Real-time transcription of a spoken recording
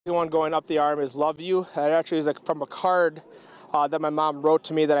The one going up the arm is "Love You." That actually is from a card that my mom wrote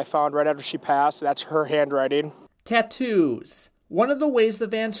to me that I found right after she passed. That's her handwriting. Tattoos. One of the ways the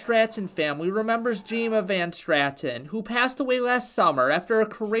Van Straten family remembers Gemma Van Straten, who passed away last summer after a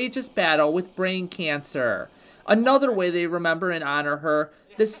courageous battle with brain cancer. Another way they remember and honor her,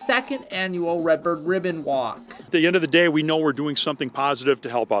 the second annual Redbird Ribbon Walk. At the end of the day, we know we're doing something positive to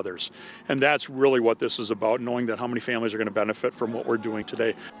help others. And that's really what this is about, knowing that how many families are going to benefit from what we're doing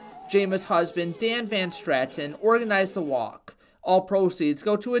today. Gemma's husband, Dan Van Straten, organized the walk. All proceeds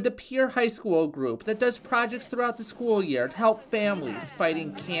go to a De Pere High School group that does projects throughout the school year to help families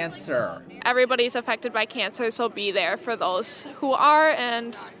fighting cancer. Everybody's affected by cancer, so be there for those who are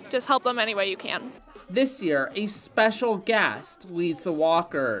and just help them any way you can. This year, a special guest leads the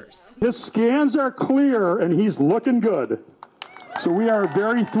walkers. His scans are clear and he's looking good. So we are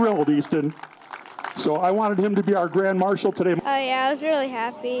very thrilled, Easton. So I wanted him to be our Grand Marshal today. Oh yeah, I was really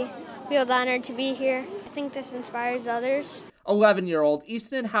happy. Feel honored to be here. I think this inspires others. 11-year-old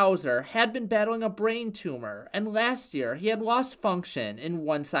Easton Hauser had been battling a brain tumor, and last year he had lost function in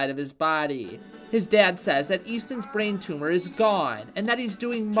one side of his body. His dad says that Easton's brain tumor is gone and that he's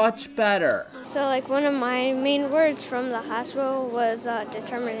doing much better. So one of my main words from the hospital was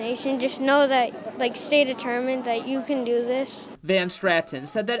determination. Just know that, stay determined that you can do this. Van Straten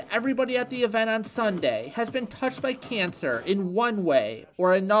said that everybody at the event on Sunday has been touched by cancer in one way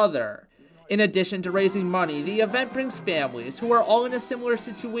or another. In addition to raising money, the event brings families who are all in a similar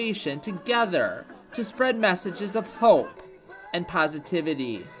situation together to spread messages of hope and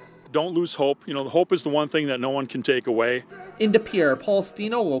positivity. Don't lose hope. The hope is the one thing that no one can take away. In De Pere, Paul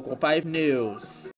Stino, Local 5 News.